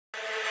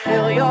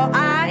your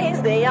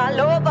eyes, they all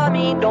over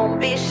me. Don't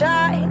be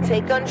shy,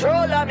 take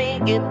control of me,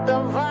 get the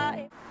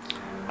vibe.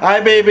 Hi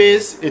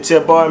babies, it's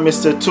your boy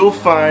Mr.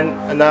 Mstoofine,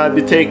 and I'll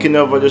be taking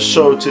over the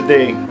show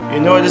today. You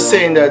know the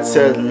saying that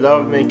said,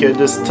 love make you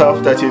do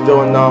stuff that you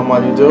don't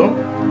normally do?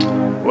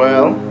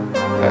 Well,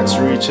 that's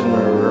reaching me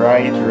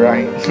right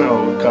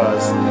now,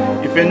 because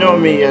if you know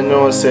me, you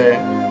know say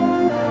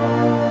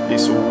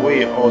it's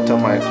way out of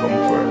my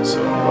comfort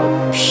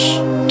zone.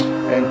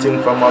 But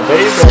anything for my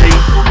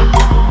baby.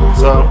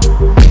 So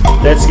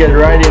let's get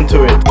right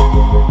into it.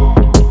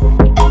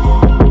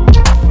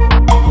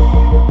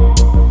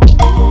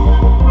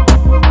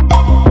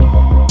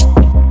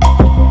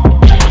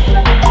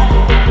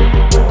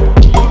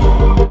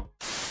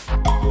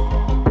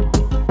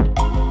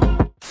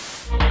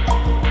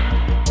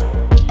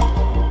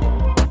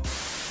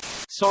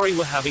 Sorry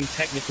we're having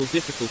technical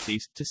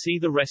difficulties. To see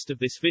the rest of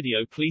this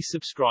video, please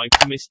subscribe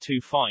to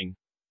Mstoofine.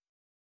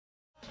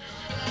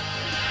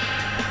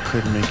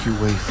 Could make you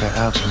wait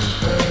forever,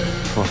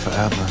 for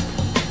forever.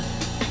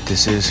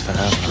 This is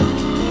forever.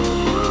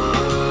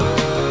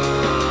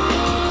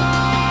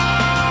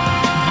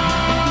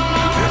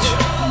 I got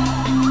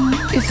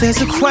you. If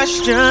there's a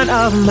question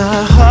of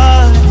my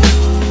heart,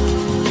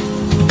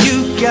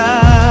 you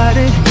got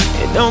it.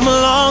 It don't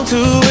belong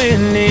to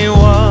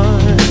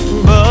anyone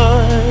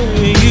but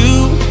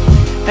you.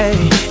 Hey,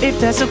 if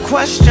that's a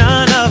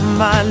question of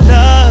my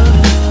love,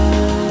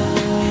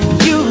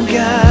 you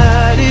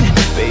got it.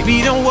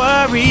 Baby, don't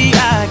worry,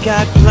 I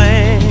got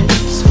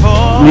plans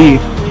for Lee,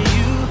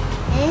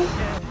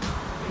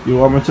 you. you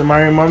want me to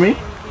marry mommy?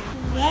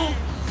 Yeah.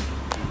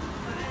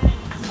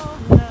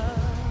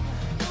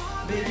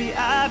 Baby,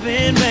 I've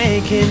been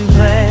making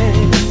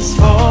plans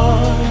for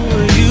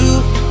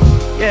you.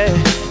 Yeah,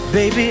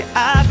 baby,